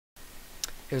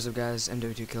Hey, what's up guys,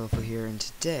 Mw3 Killful here, and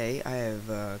today I have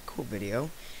a cool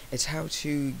video. It's how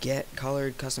to get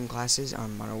colored custom classes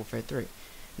on Modern Warfare 3.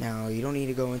 Now, you don't need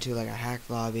to go into like a hacked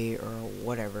lobby or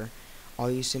whatever. All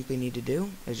you simply need to do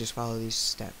is just follow these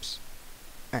steps.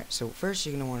 Alright, so first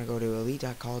you're going to want to go to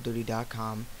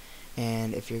elite.callofduty.com,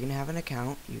 and if you're going to have an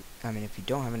account, if you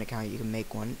don't have an account, you can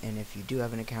make one, and if you do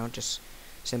have an account, just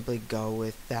simply go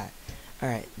with that.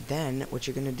 Alright, then what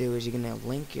you're going to do is you're going to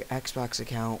link your Xbox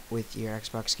account with your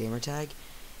Xbox gamer tag.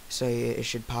 So it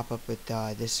should pop up with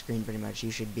this screen pretty much. You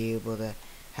should be able to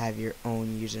have your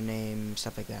own username,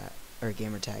 stuff like that, or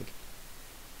gamer tag.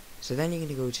 So then you're going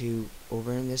to go to,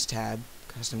 over in this tab,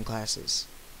 Custom Classes.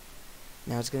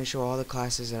 Now it's going to show all the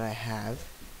classes that I have.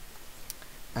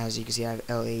 As you can see, I have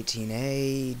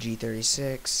L18A,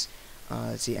 G36,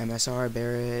 let's see, MSR,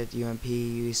 Barrett, UMP,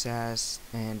 USAS,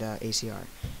 and ACR.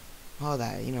 All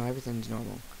that, you know, everything's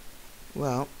normal.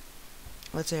 Well,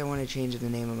 let's say I want to change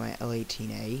the name of my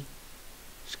L18A.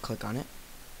 Just click on it.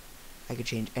 I could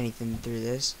change anything through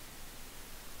this.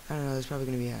 I don't know, there's probably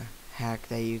going to be a hack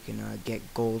that you can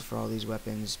get gold for all these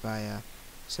weapons by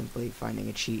simply finding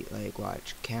a cheat, like,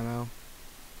 watch, camo.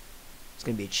 It's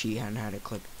going to be a cheat on how to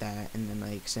click that and then,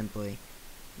 like, simply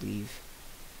leave.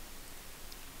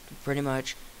 Pretty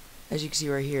much, as you can see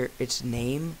right here, its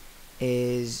name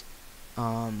is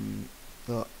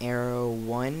the arrow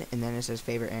 1, and then it says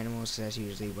favorite animals, so that's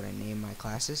usually what I name my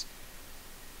classes.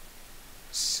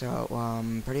 So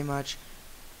pretty much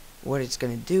what it's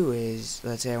gonna do is,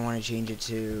 let's say I want to change it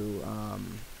to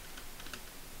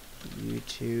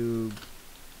YouTube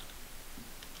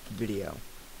video.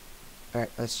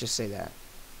 Alright, let's just say that.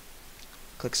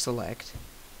 Click select,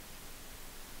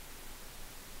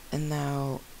 and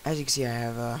now as you can see I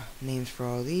have names for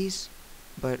all these,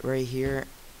 but right here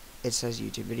it says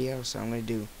YouTube video, so I'm going to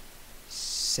do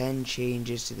send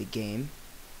changes to the game.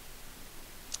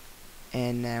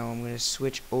 And now I'm going to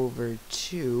switch over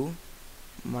to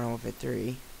Modern Warfare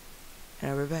 3,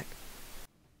 and I'll be back.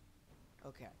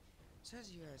 Okay, so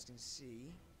as you guys can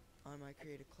see, on my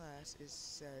creative class, it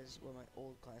says what my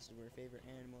old classes were: favorite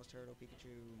animals, turtle,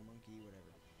 Pikachu, monkey,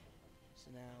 whatever. So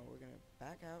now we're going to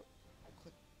back out,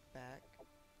 click back.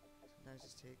 Sometimes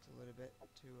this takes a little bit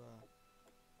to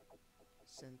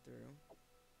send through.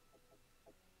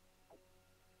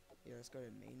 Yeah, let's go to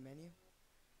the main menu.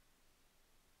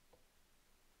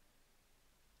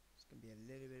 It's gonna be a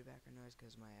little bit of background noise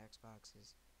because my Xbox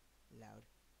is loud.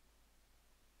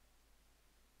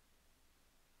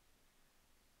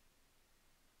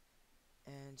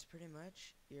 And it's pretty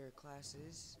much your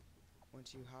classes.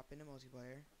 Once you hop into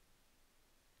multiplayer,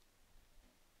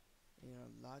 you know,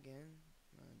 log in,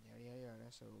 yada yada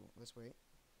yada. So let's wait.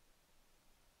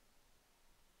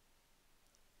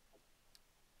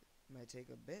 Might take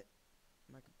a bit.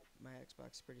 My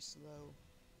Xbox is pretty slow.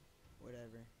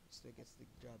 Whatever, it still gets the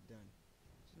job done.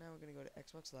 So now we're gonna go to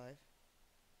Xbox Live.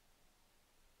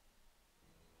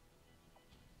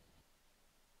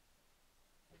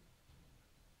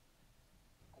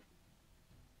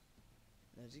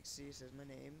 And as you can see, it says my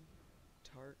name,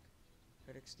 Tark,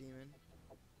 HECZ Demon.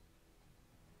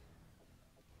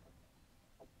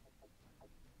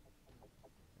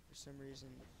 For some reason,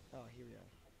 oh, here we are.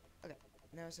 Okay,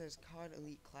 now it says COD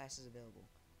Elite classes available.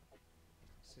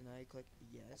 So now you click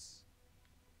yes,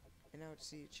 and now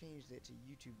see it changed it to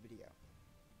YouTube video.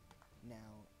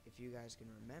 Now, if you guys can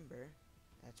remember,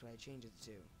 that's what I changed it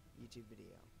to, YouTube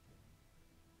video.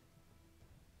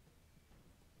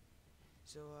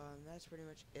 So that's pretty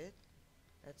much it.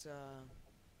 That's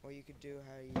what you could do,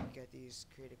 how you get these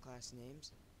creative class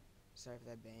names. Sorry for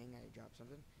that bang, I dropped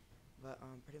something. But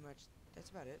pretty much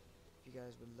that's about it. If you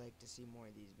guys would like to see more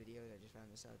of these videos, I just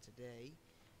found this out today.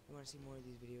 If you want to see more of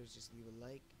these videos, just leave a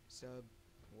like, sub,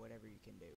 whatever you can do.